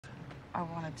I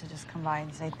wanted to just come by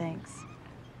and say thanks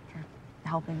for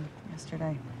helping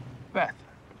yesterday. Beth,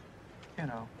 you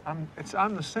know, I'm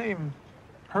the same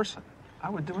person. I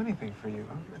would do anything for you.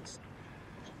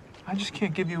 I just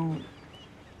can't give you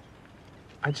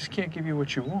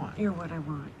what you want. You're what I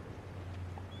want.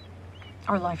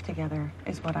 Our life together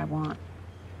is what I want.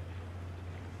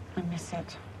 I miss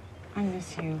it. I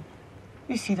miss you.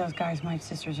 You see those guys my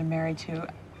sisters are married to.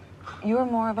 You are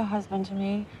more of a husband to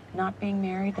me, not being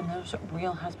married, than those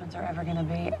real husbands are ever gonna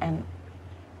be, and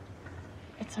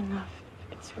it's enough.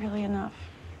 It's really enough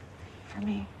for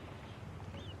me.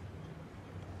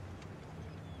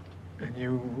 And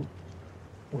you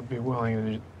would be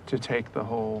willing to take the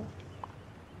whole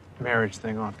marriage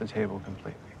thing off the table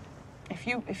completely?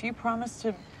 If you promise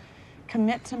to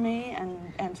commit to me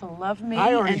and to love me,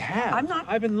 I already have. I'm not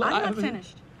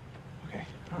finished. Okay,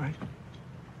 all right.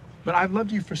 But I've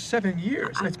loved you for 7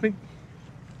 years. It's been...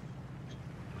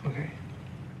 Okay.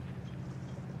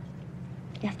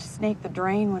 You have to snake the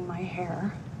drain when my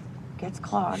hair gets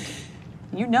clogged.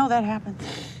 You know that happens,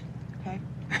 okay?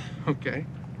 Okay.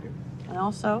 And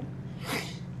also,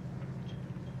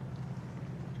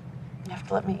 you have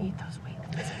to let me eat those wheat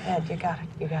things in bed. You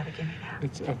gotta give me that.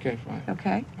 It's okay, fine.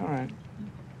 Okay? All right.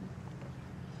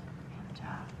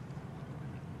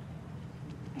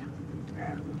 And,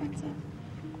 yeah, that's it.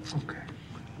 Okay.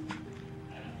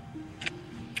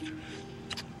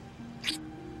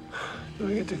 Do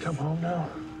I get to come home now?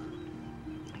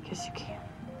 I guess you can.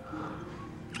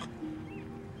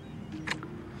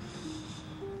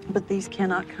 But these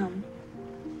cannot come.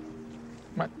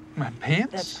 My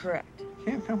pants? That's correct.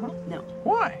 Can't come home? No.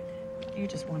 Why? You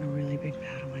just want a really big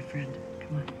battle, my friend.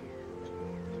 Come on.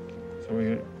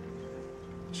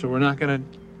 So we're not gonna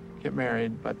get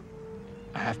married, but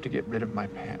I have to get rid of my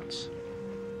pants.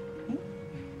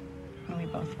 And we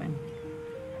both win.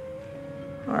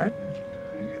 All right.